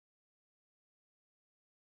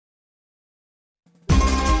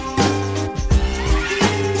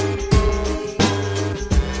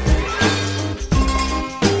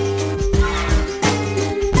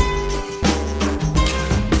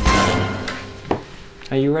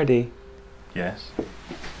Are you ready? Yes.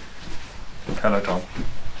 Hello, Tom.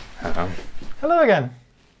 Hello. Hello again.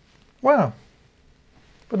 Wow.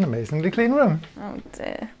 What an amazingly clean room. Oh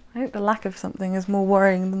dear. I think the lack of something is more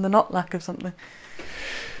worrying than the not lack of something.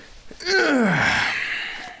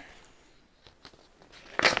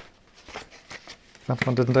 That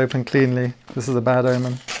one didn't open cleanly. This is a bad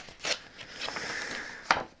omen.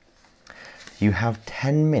 You have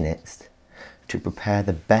 10 minutes to prepare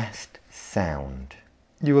the best sound.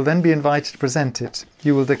 You will then be invited to present it.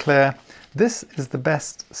 You will declare, "This is the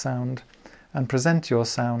best sound," and present your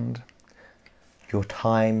sound. Your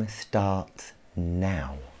time starts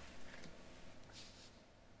now.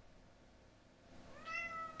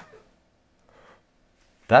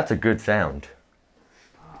 That's a good sound.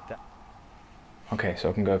 Okay,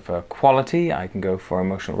 so I can go for quality, I can go for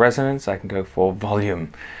emotional resonance, I can go for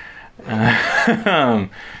volume.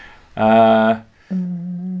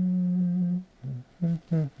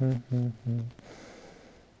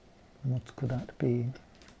 What could that be?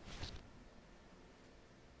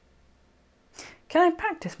 Can I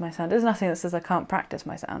practice my sound? There's nothing that says I can't practice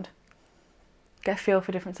my sound. Get a feel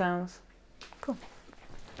for different sounds. Cool.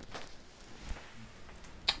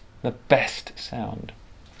 The best sound.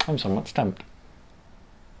 I'm somewhat stumped.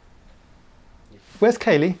 Where's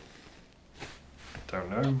Kaylee? Don't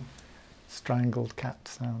know. Strangled cat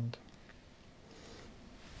sound.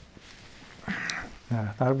 No,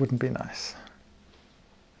 that wouldn't be nice.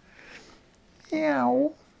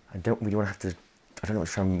 Meow. I don't really want to have to, I don't know what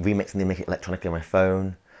to try and remix and then make it electronically on my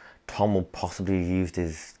phone. Tom will possibly have used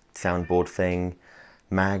his soundboard thing.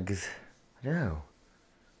 Mags, I don't know.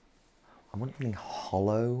 I want something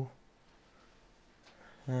hollow.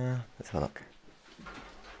 Let's have a look.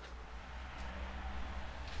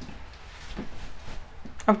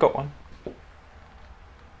 I've got one.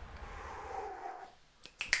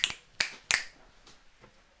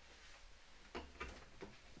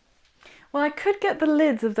 Well, I could get the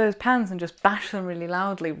lids of those pans and just bash them really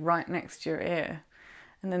loudly right next to your ear.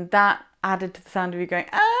 And then that added to the sound of you going,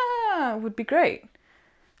 ah, would be great.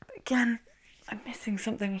 But again, I'm missing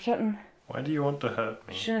something. Why do you want to hurt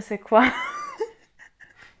me? Je ne sais quoi.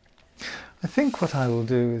 I think what I will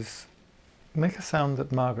do is make a sound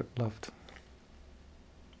that Margaret loved.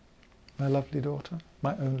 My lovely daughter,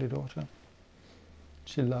 my only daughter.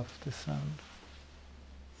 She loved this sound.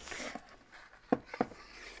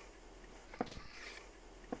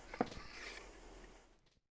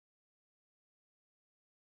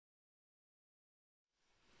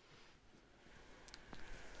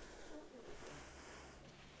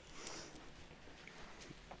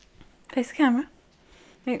 Face the camera.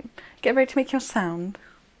 Get ready to make your sound.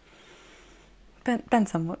 Bend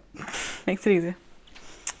somewhat. Makes it easier.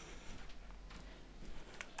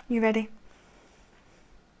 You ready?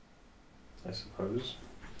 I suppose.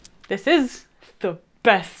 This is the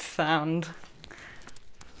best sound.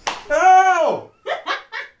 Oh!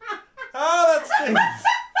 Oh, that stings!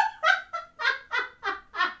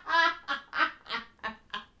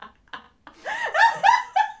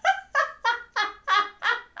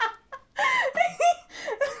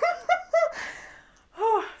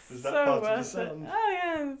 Is that part of the sound? Oh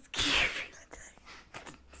yeah, it's cute.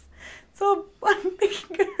 It's all one big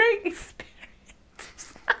great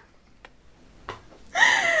experience.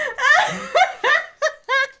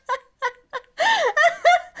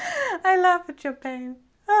 I laugh at your pain.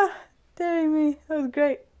 Oh, dearie me, that was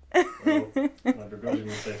great. Well, I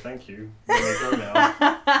begrudgingly say thank you. You may go now.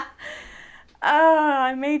 Ah,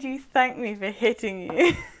 I made you thank me for hitting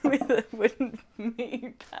you with a wooden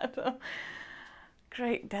meat paddle.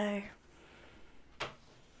 Great day.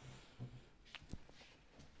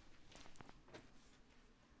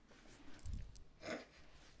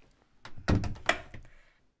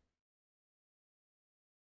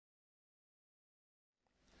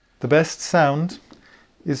 The best sound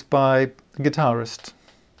is by the guitarist,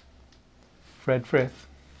 Frith.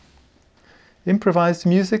 Improvised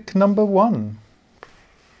music number 1.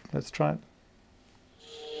 Let's try it.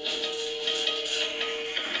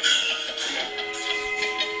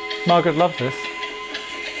 Margaret loved this.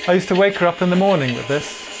 I used to wake her up in the morning with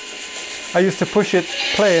this. I used to push it,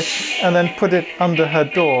 play it, and then put it under her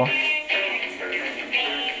door.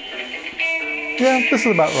 Yeah, this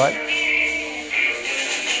is about right.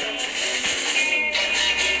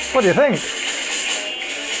 What do you think?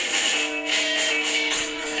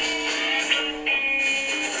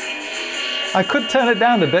 I could turn it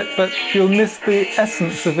down a bit, but you'll miss the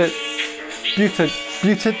essence of its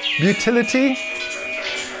utility.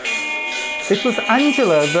 It was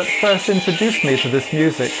Angela that first introduced me to this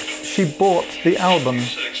music. She bought the album.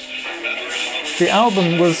 The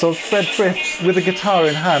album was of Fred Frith with a guitar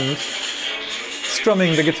in hand,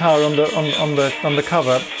 strumming the guitar on the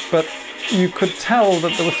cover, but you could tell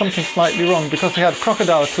that there was something slightly wrong because he had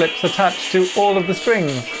crocodile clips attached to all of the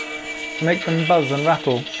strings to make them buzz and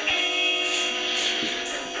rattle.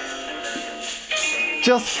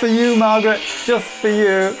 Just for you, Margaret, just for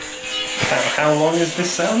you. How long is this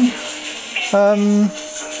sound?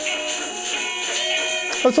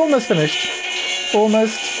 It's almost finished.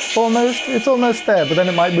 Almost. It's almost there, but then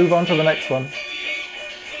it might move on to the next one.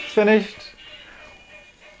 It's finished.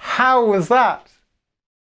 How was that?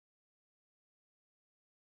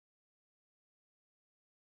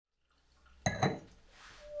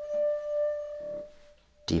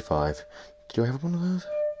 D5. Do I have one of those?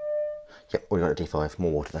 Yep, we got a D5.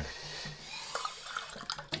 More water then.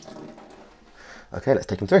 Okay, let's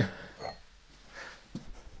take them through.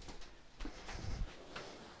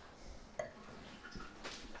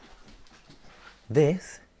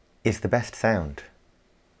 This is the best sound.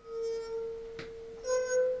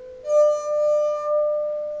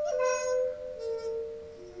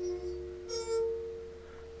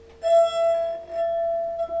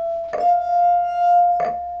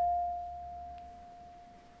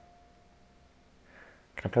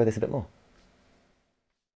 Can I play this a bit more?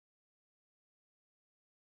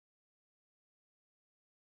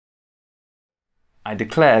 I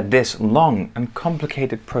declare this long and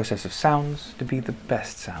complicated process of sounds to be the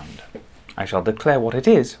best sound. I shall declare what it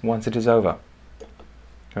is once it is over.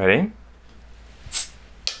 Ready?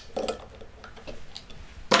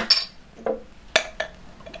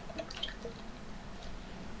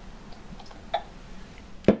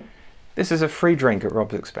 This is a free drink at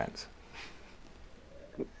Rob's expense.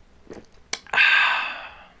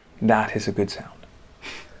 That is a good sound.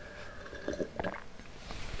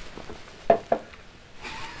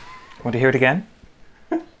 Want to hear it again?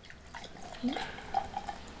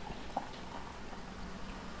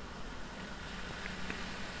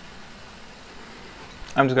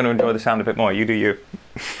 I'm just going to enjoy the sound a bit more. You do you.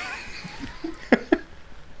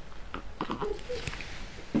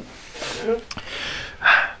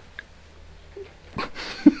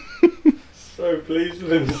 So pleased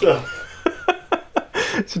with himself.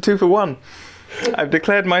 It's a 2 for 1. I've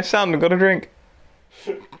declared my sound and got a drink.